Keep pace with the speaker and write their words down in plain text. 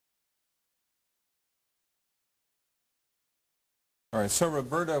All right, so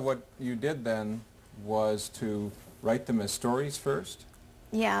Roberta, what you did then was to write them as stories first?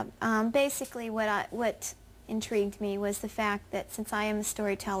 Yeah, basically what intrigued me was the fact that since I am a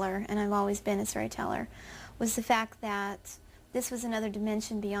storyteller, and I've always been a storyteller, was the fact that this was another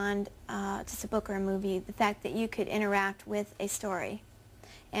dimension beyond just a book or a movie, the fact that you could interact with a story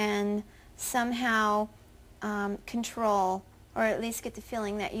and somehow control, or at least get the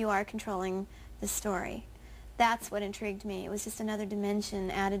feeling that you are controlling the story. That's what intrigued me. It was just another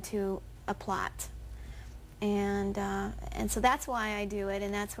dimension added to a plot. And so that's why I do it,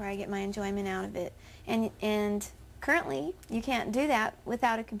 and that's where I get my enjoyment out of it. And currently, you can't do that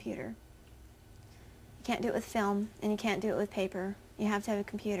without a computer. You can't do it with film, and you can't do it with paper. You have to have a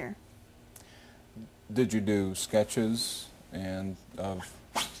computer. Did you do sketches and of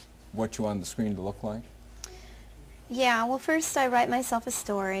what you wanted the screen to look like? Yeah, well, first I write myself a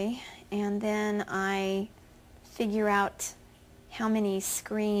story, and then I figure out how many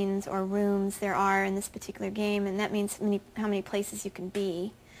screens or rooms there are in this particular game, and that means how many places you can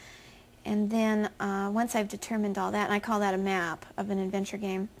be. And then once I've determined all that, and I call that a map of an adventure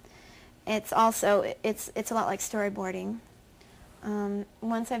game, it's also, it's a lot like storyboarding.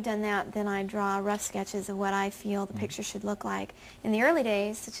 Once I've done that, then I draw rough sketches of what I feel the picture should look like. In the early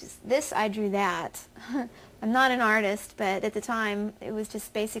days, such as this, I drew that. I'm not an artist, but at the time it was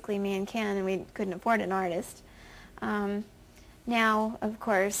just basically me and Ken, and we couldn't afford an artist. Now, of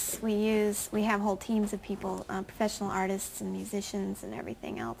course, we have whole teams of people, professional artists and musicians and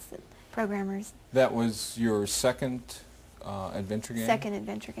everything else, programmers. That was your second adventure game? Second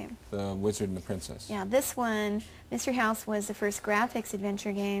adventure game. The Wizard and the Princess. Yeah, this one, Mystery House, was the first graphics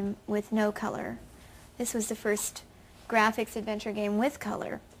adventure game with no color. This was the first graphics adventure game with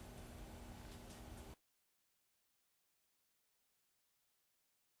color.